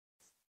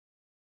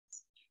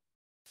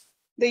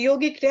 The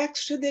yogic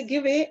texts, they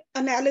give an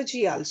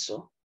analogy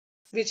also,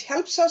 which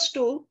helps us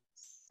to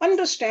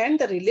understand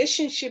the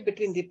relationship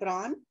between the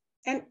prana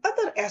and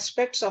other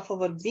aspects of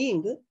our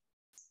being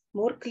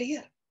more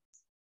clear.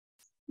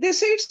 They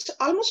say it's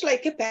almost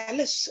like a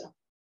palace.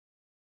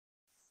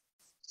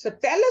 It's a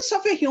palace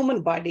of a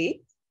human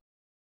body,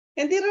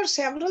 and there are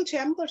several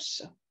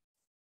chambers.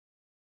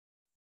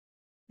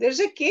 There's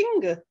a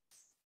king,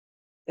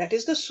 that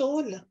is the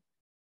soul.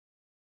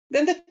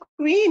 Then the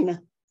queen,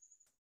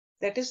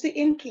 that is the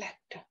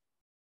intellect.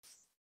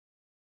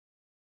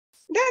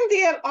 Then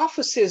there are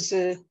offices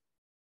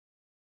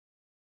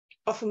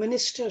of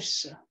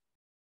ministers,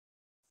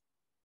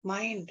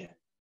 mind.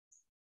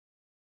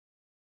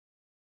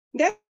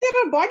 Then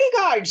there are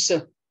bodyguards.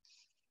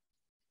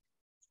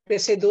 They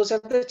say those are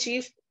the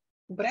chief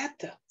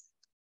breath.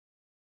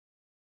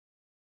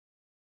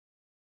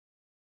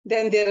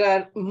 Then there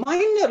are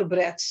minor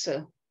breaths,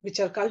 which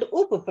are called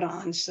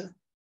upaprans.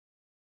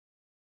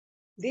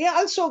 They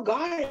also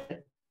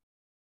guard,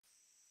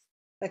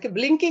 like a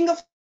blinking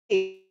of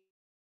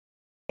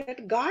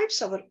that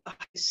guards our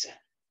eyes.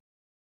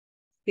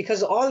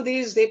 Because all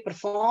these, they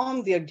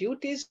perform their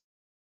duties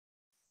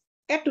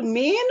at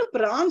main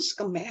pran's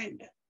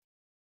command.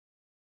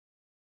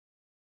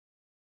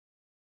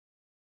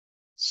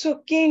 So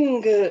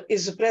king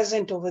is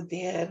present over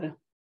there,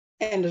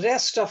 and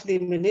rest of the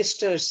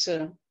ministers,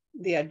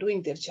 they are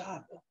doing their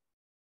job.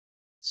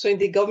 So in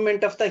the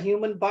government of the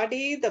human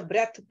body, the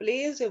breath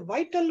plays a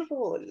vital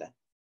role.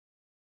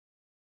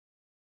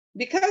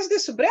 Because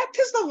this breath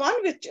is the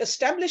one which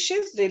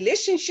establishes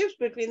relationships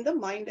between the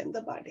mind and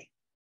the body.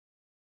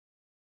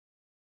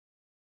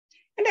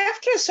 And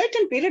after a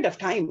certain period of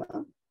time,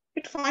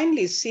 it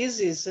finally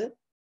ceases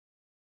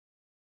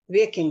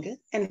waking.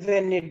 And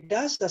when it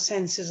does, the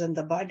senses and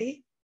the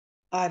body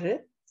are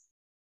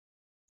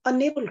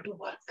unable to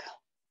work.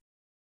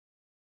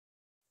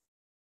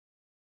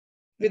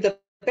 With the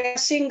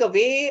passing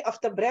away of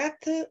the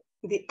breath,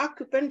 the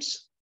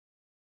occupants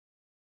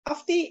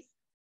of the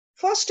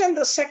first and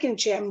the second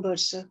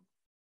chambers,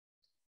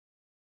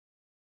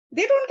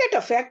 they don't get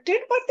affected,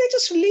 but they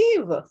just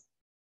leave.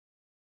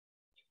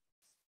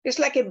 It's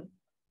like a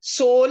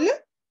soul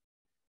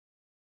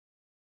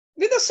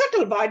with a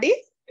subtle body,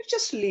 it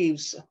just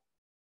leaves.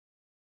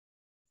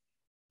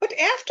 But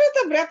after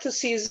the breath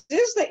ceases,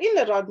 the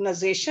inner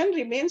organization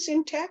remains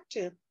intact.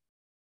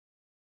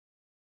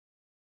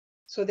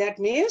 So that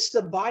means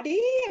the body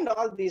and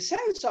all the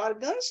sense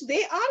organs,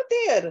 they are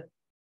there,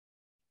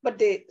 but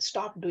they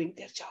stop doing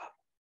their job.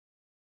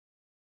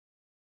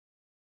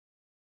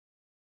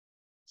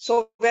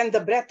 So when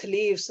the breath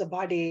leaves the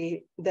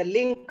body, the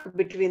link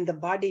between the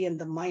body and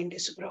the mind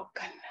is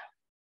broken.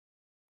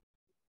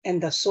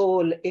 And the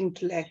soul,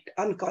 intellect,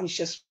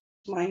 unconscious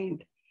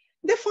mind,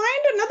 they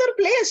find another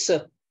place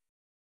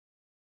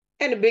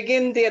and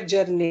begin their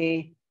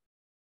journey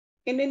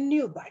in a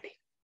new body.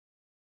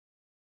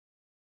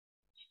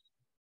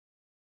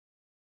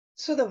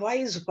 So the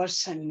wise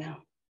person now,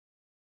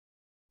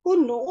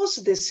 who knows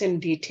this in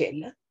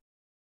detail,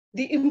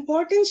 the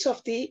importance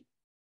of the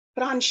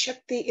Pran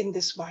Shakti in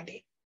this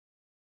body.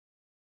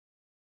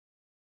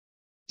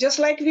 Just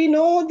like we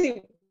know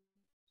the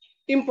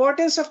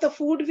importance of the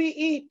food we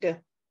eat.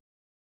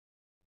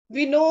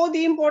 We know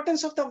the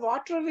importance of the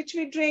water which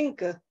we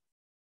drink.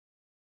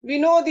 We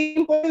know the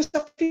importance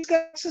of physical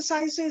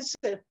exercises.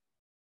 We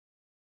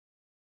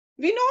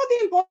know the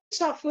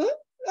importance of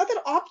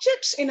other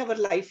objects in our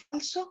life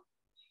also.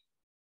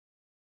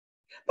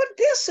 But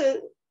this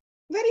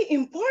very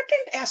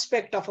important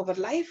aspect of our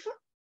life,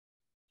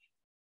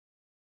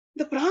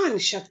 the Pran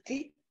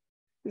Shakti,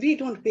 we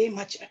don't pay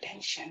much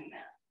attention.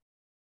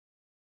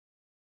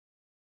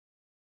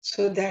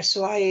 So that's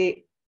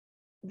why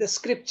the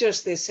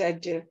scriptures, they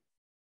said,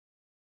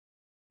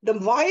 the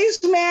wise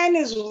man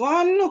is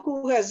one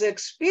who has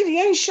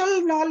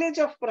experiential knowledge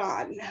of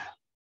Pran.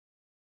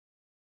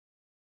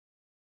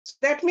 So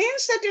that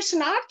means that it's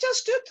not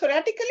just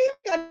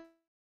theoretically,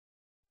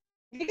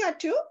 we got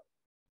to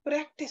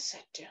practice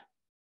it.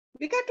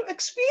 We got to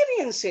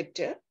experience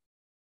it.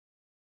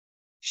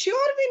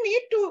 Sure, we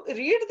need to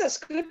read the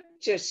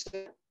scriptures.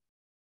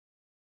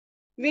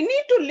 We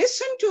need to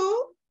listen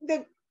to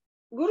the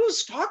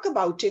gurus talk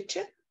about it.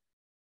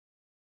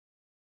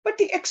 But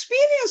the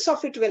experience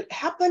of it will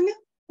happen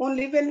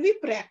only when we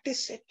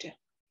practice it.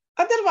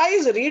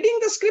 Otherwise, reading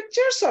the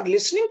scriptures or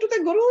listening to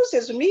the gurus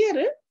is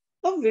mere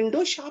of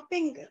window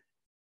shopping.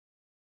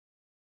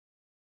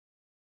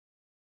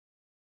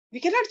 We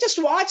cannot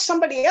just watch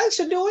somebody else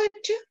do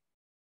it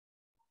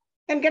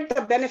and get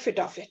the benefit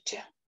of it.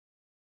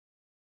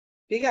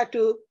 We got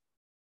to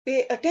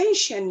pay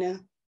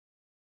attention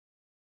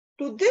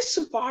to this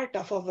part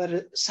of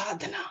our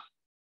sadhana,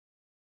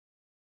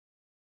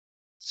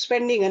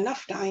 spending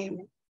enough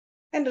time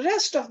and the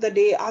rest of the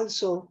day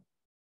also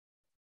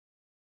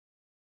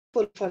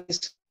full for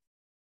this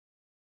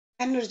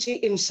energy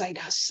inside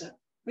us,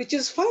 which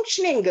is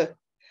functioning.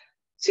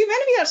 See, when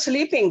we are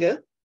sleeping,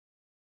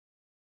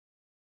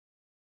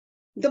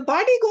 the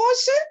body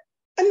goes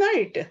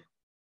inert.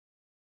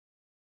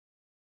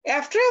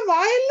 After a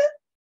while,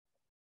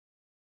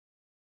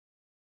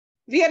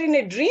 we are in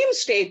a dream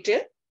state.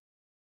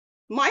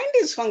 Mind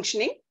is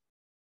functioning,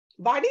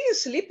 body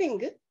is sleeping.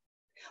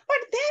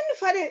 But then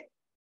for a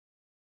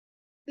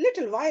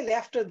little while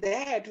after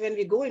that, when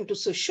we go into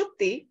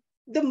sushupti,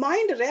 the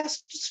mind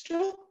rests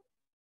too.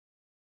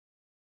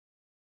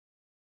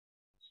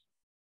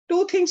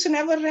 Two things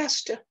never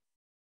rest.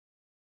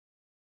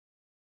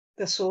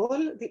 The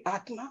soul, the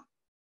Atma,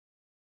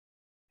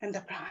 and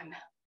the Prana.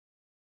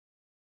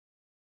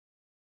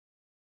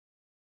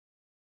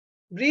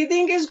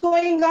 Breathing is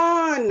going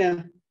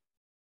on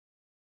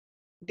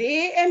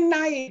day and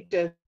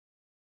night.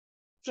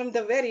 From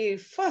the very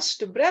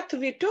first breath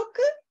we took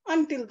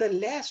until the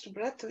last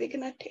breath we're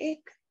going to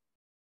take.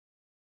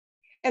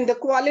 And the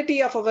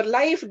quality of our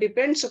life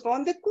depends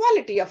upon the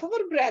quality of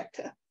our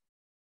breath.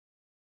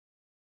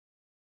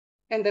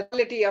 And the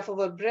quality of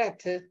our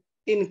breath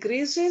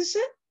increases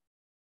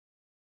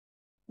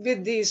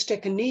with these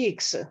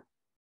techniques,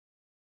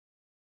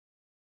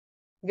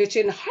 which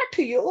in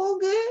Hatha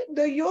Yoga,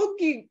 the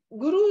yogi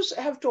gurus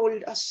have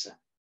told us.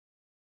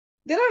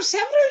 There are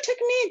several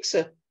techniques.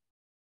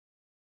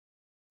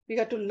 We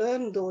got to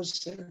learn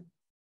those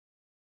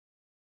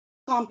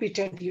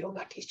competent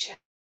yoga teachers.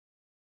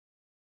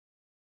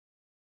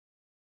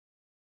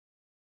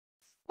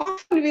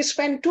 Often we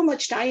spend too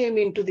much time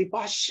into the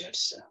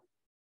postures.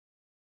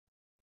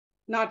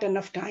 Not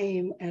enough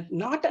time and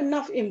not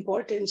enough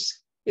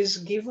importance is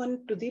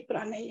given to the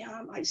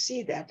pranayam. I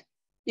see that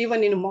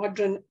even in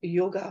modern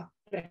yoga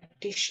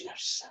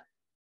practitioners.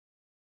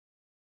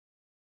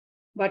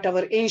 But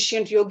our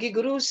ancient yogi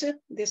gurus,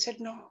 they said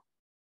no.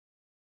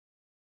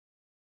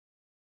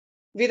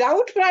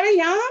 Without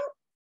pranayam,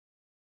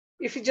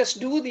 if you just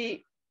do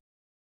the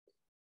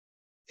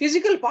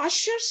physical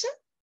postures,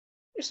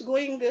 it's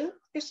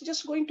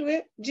just going to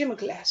a gym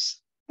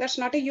class. That's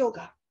not a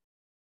yoga.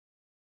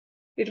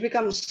 It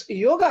becomes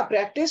yoga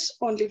practice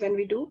only when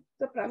we do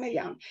the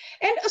pranayam.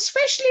 And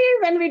especially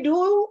when we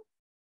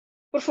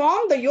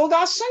perform the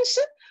yogasanas,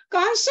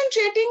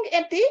 concentrating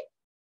at the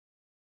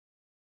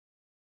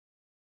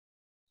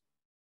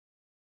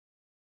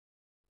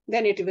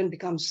then it even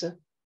becomes a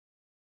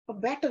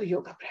better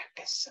yoga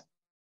practice.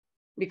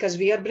 Because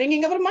we are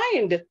bringing our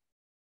mind.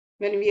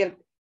 When we are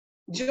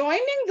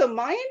joining the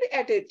mind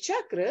at a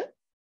chakra,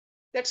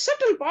 that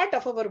subtle part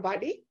of our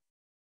body,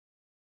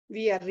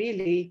 we are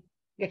really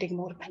getting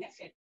more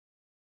benefit.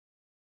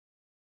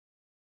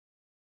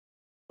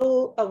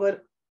 So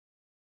our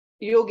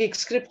yogic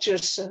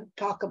scriptures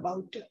talk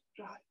about.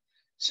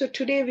 So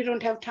today we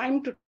don't have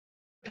time to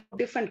talk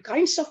different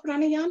kinds of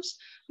pranayams,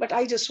 but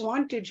I just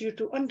wanted you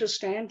to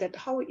understand that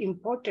how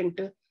important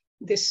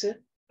this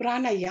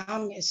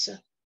pranayam is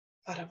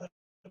for our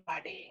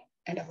body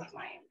and our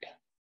mind.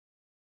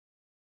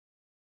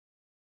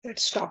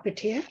 Let's stop it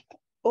here.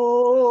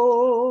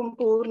 Om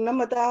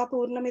Purnamada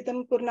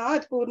Purnamidam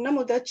Purnat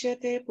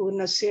Purnamudachyate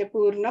Purnasya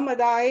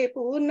Purnamadaya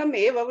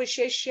Purnameva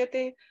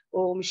Visheshyate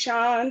Om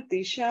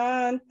Shanti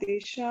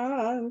Shanti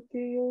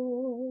Shanti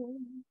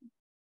Om.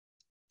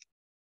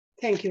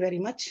 Thank you very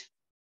much.